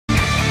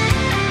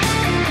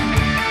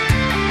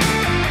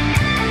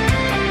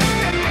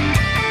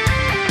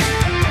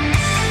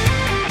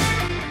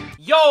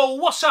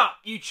What's up,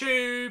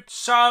 YouTube?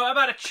 So, I'm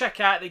about to check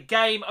out the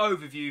game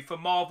overview for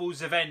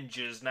Marvel's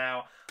Avengers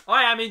now.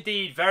 I am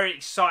indeed very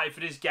excited for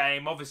this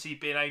game, obviously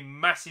being a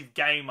massive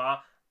gamer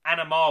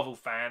and a Marvel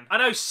fan. I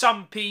know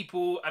some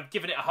people have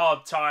given it a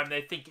hard time,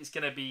 they think it's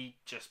going to be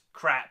just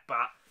crap,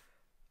 but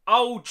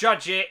I'll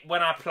judge it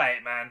when I play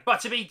it, man. But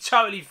to be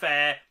totally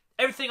fair,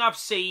 everything I've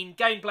seen,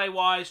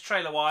 gameplay-wise,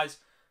 trailer-wise,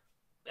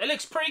 it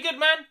looks pretty good,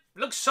 man. It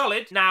looks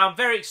solid. Now, I'm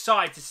very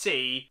excited to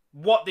see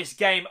what this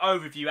game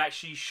overview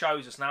actually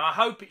shows us. Now, I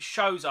hope it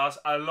shows us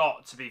a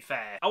lot, to be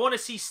fair. I want to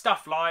see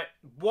stuff like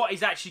what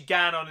is actually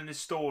going on in the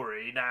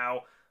story.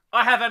 Now,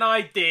 I have an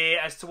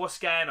idea as to what's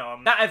going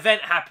on. That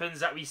event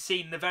happens that we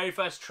seen in the very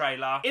first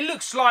trailer. It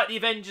looks like the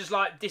Avengers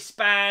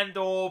disband,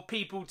 or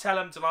people tell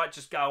them to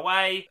just go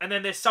away. And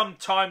then there's some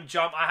time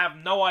jump. I have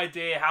no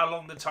idea how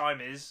long the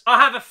time is.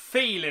 I have a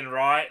feeling,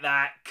 right,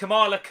 that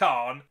Kamala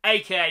Khan,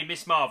 aka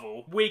Miss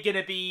Marvel, we're going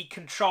to be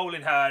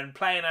controlling her and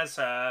playing as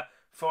her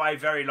for a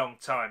very long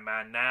time,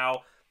 man.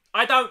 Now,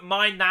 I don't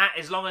mind that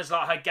as long as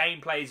her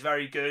gameplay is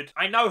very good.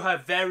 I know her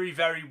very,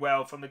 very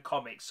well from the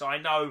comics, so I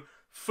know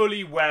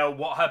fully well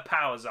what her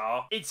powers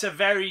are. It's a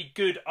very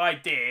good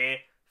idea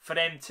for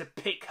them to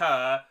pick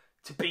her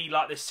to be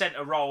the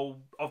center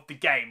role of the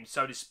game,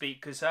 so to speak,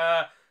 because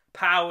her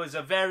powers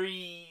are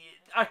very...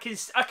 I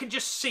can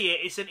just see it.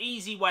 It's an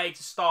easy way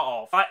to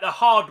start off. The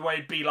hard way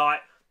would be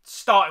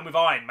starting with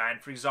Iron Man,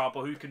 for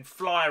example, who can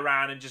fly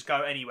around and just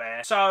go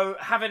anywhere. So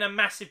having a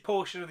massive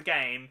portion of the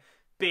game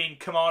being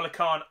Kamala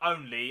Khan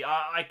only,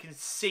 I can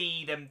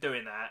see them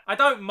doing that. I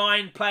don't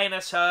mind playing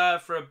as her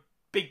for a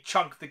big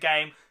chunk of the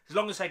game, as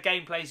long as her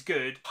gameplay's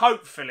good.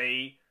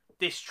 Hopefully,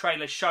 this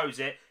trailer shows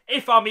it.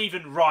 If I'm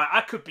even right,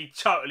 I could be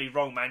totally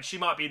wrong, man. She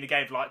might be in the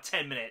game for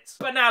 10 minutes.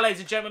 But now,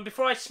 ladies and gentlemen,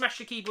 before I smash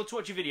the keyboard to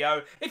watch your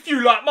video, if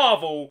you like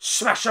Marvel,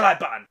 smash the like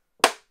button.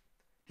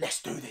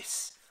 Let's do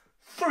this.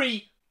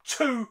 3,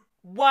 2,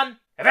 1,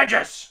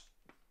 Avengers!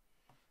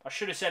 I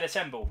should have said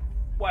assemble.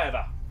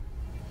 Whatever.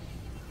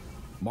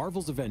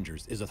 Marvel's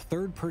Avengers is a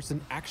third-person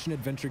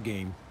action-adventure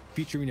game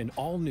featuring an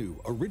all-new,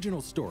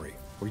 original story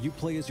where you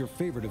play as your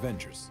favorite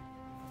Avengers.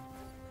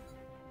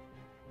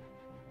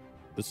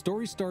 The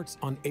story starts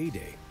on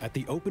A-Day at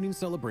the opening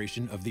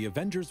celebration of the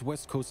Avengers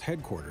West Coast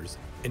headquarters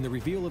and the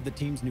reveal of the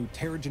team's new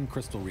Terrigen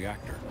crystal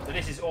reactor. So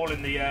this is all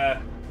in the,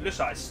 looks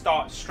like it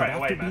starts straight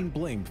away, man. After being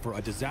blamed for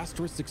a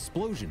disastrous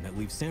explosion that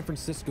leaves San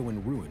Francisco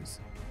in ruins,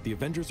 the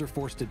Avengers are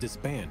forced to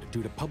disband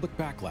due to public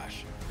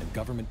backlash and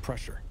government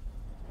pressure.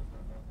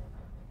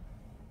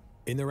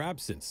 In their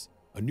absence,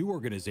 a new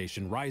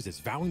organization rises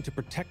vowing to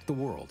protect the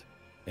world,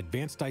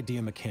 Advanced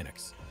Idea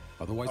Mechanics,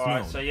 otherwise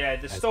known so yeah,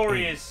 the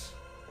story is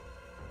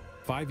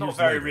 5 not years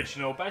very later,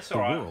 original, but it's the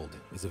alright. world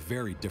is a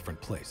very different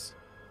place.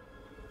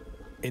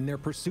 In their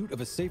pursuit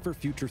of a safer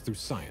future through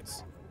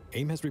science,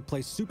 AIM has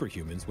replaced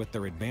superhumans with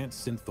their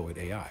advanced synthoid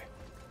AI.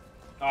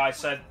 Alright,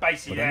 so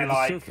basically But they're under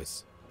the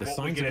surface, the what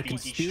signs we're of a gonna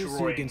be conspiracy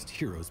destroying. against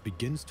heroes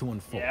begins to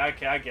unfold. Yeah,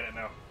 okay, I get it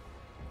now.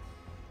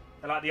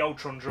 They're like the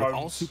Ultron drones. With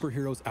all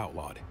superheroes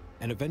outlawed,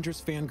 an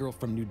Avengers fangirl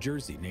from New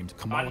Jersey named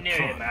Kamala knew it,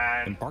 Khan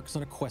man. embarks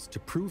on a quest to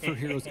prove her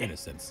hero's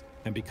innocence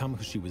and become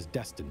who she was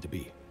destined to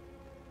be.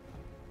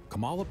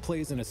 Kamala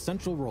plays an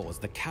essential role as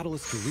the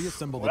catalyst to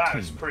reassemble the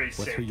team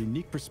with her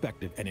unique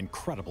perspective and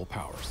incredible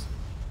powers.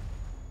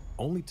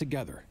 Only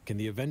together can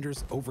the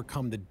Avengers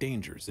overcome the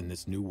dangers in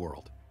this new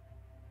world.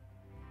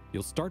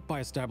 You'll start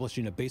by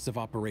establishing a base of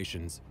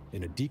operations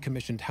in a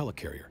decommissioned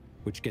helicarrier,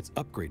 which gets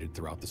upgraded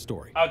throughout the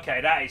story. Okay,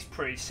 that is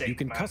pretty sick, You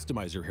can man.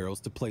 customize your heroes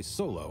to play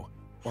solo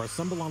or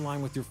assemble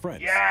online with your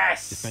friends.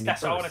 Yes! Defending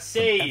That's what I want to Earth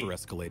see! from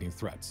ever-escalating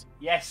threats.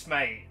 Yes,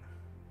 mate.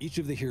 Each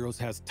of the heroes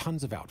has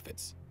tons of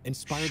outfits,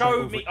 inspired by Show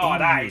over me... 80 Oh,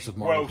 that years is of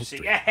Marvel gross.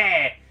 history.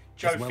 Yeah!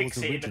 Joe as well as Fix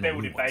it in the original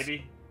building, new ones.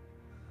 baby.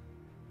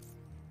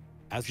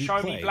 As you Show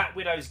play, me Black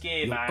Widow's gear,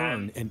 you'll man.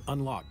 earn and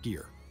unlock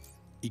gear.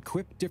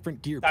 Equip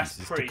different gear That's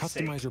pieces to pretty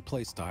customize sick. your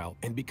playstyle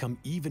and become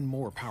even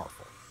more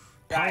powerful.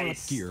 That Power up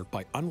is- gear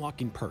by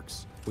unlocking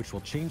perks, which will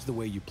change the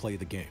way you play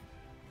the game.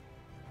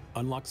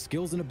 Unlock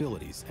skills and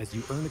abilities as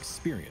you earn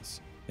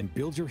experience and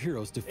build your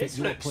heroes to fit This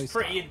your looks playstyle.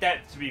 pretty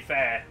in-depth, to be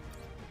fair.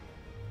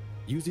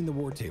 Using the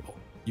war table,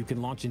 you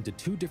can launch into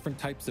 2 different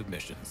types of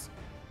missions.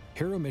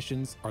 Hero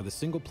missions are the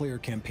single-player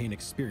campaign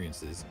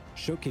experiences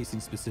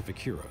showcasing specific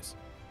heroes.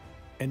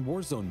 And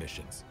Warzone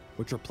missions,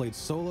 which are played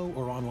solo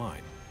or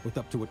online, with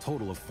up to a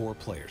total of 4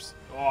 players.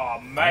 Oh,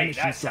 All mate, that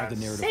missions drive sounds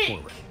the narrative sick.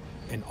 forward,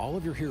 and all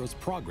of your heroes'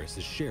 progress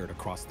is shared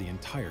across the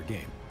entire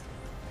game.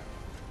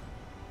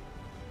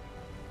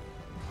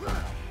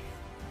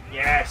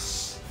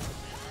 Yes!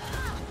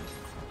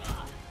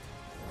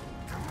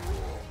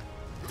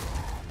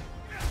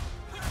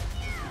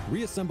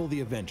 Reassemble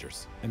the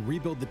Avengers and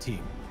rebuild the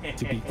team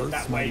to be Earth's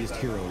That mightiest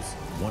wave, though. heroes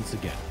once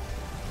again.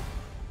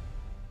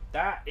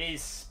 That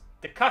is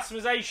the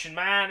customization,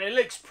 man. It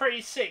looks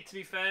pretty sick, to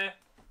be fair.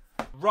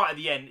 Right at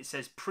the end, it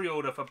says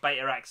pre-order for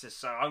beta access,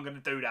 so I'm going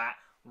to do that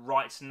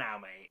right now,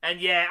 mate. And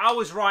yeah, I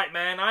was right,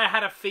 man. I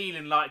had a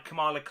feeling like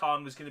Kamala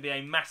Khan was going to be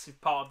a massive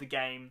part of the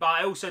game,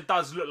 but it also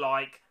does look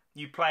like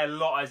you play a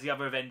lot as the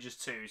other Avengers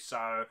too,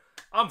 so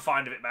I'm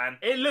fine with it, man.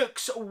 It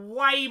looks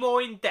way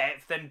more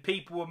in-depth than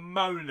people were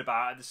moaning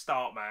about at the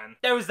start, man.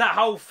 There was that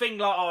whole thing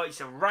like, oh,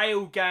 it's a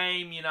rail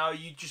game, you know,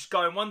 you just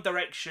go in one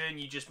direction,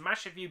 you just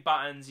mash a few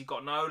buttons, you've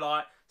got no,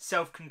 like,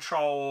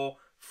 self-control,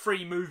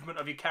 free movement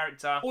of your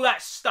character. All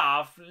that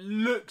stuff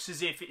looks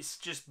as if it's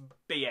just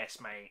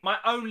BS, mate. My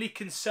only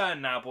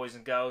concern now, boys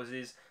and girls,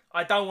 is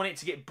I don't want it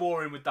to get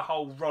boring with the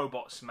whole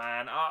robots,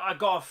 man. I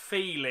got a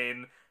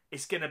feeling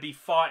it's going to be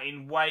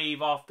fighting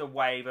wave after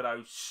wave of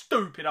those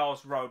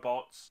stupid-ass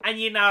robots. And,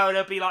 you know,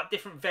 there'll be, like,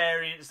 different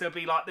variants. There'll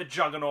be, like, the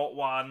Juggernaut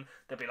one.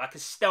 There'll be, like, a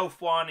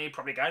stealth one. He'll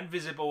probably go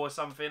invisible or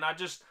something. I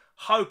just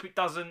hope it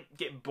doesn't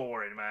get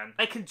boring, man.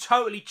 They can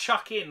totally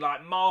chuck in,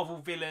 like, Marvel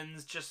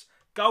villains, just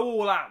go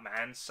all out,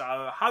 man.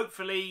 So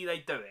hopefully they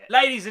do it.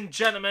 Ladies and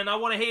gentlemen, I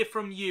want to hear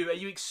from you. Are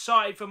you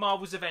excited for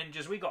Marvel's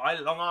Avengers? We got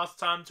a long ass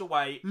time to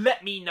wait.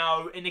 Let me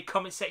know in the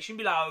comment section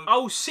below.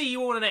 I'll see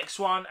you all in the next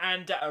one.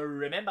 And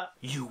remember,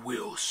 you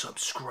will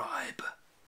subscribe.